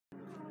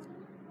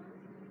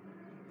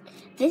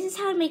This is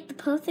how to make the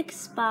perfect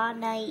spa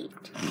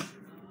night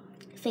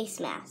face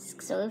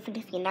mask. So even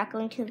if you're not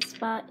going to the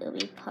spa, it'll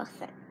be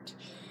perfect.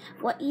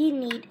 What you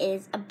need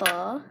is a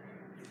bowl,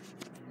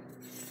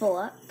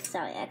 fork,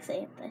 sorry,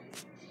 actually the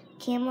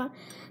camera,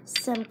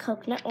 some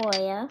coconut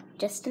oil,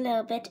 just a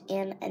little bit,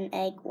 and an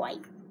egg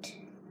white.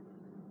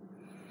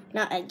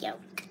 Not egg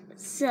yolk.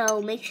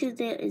 So make sure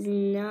there is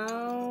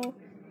no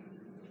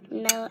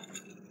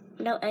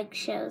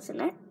eggshells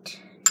in it.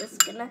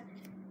 Just gonna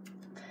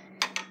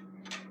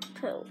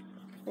put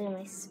in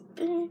my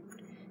spoon.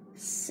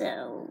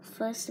 So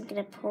first I'm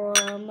gonna pour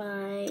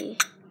my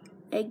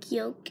egg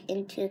yolk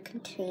into a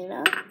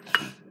container.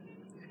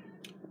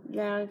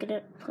 Now I'm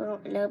gonna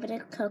put a little bit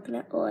of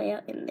coconut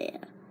oil in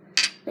there.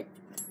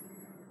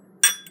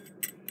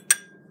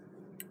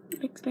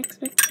 Mix,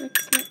 mix, mix,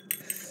 mix, mix.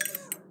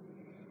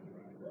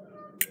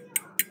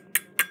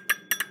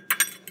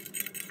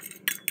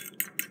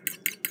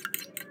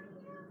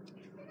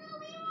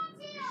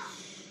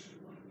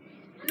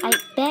 I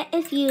bet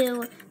if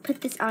you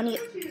put this on your,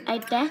 I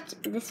bet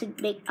this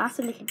would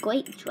also make a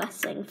great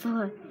dressing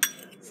for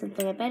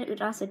something. I bet it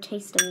would also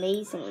taste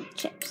amazing with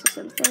chips or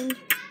something.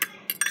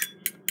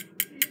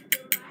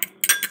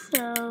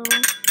 So,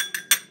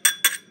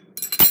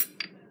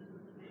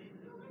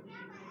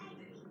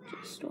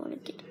 just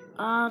want to get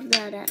all of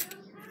that up.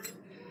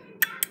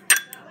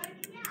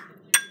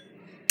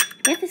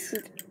 I bet this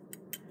would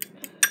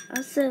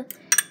also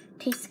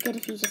taste good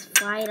if you just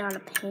fry it on a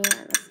pan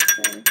or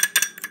something.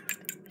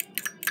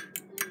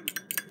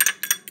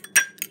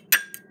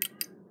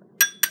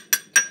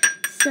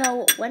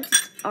 So once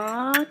it's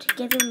all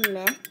together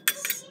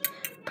mixed,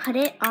 put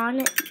it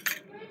on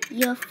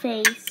your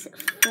face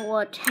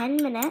for 10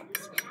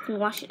 minutes and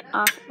wash it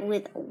off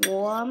with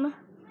warm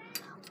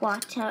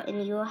water,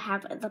 and you'll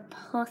have the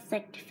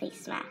perfect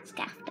face mask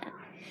after.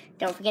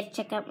 Don't forget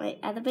to check out my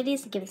other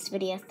videos and give this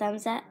video a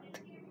thumbs up.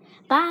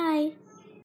 Bye!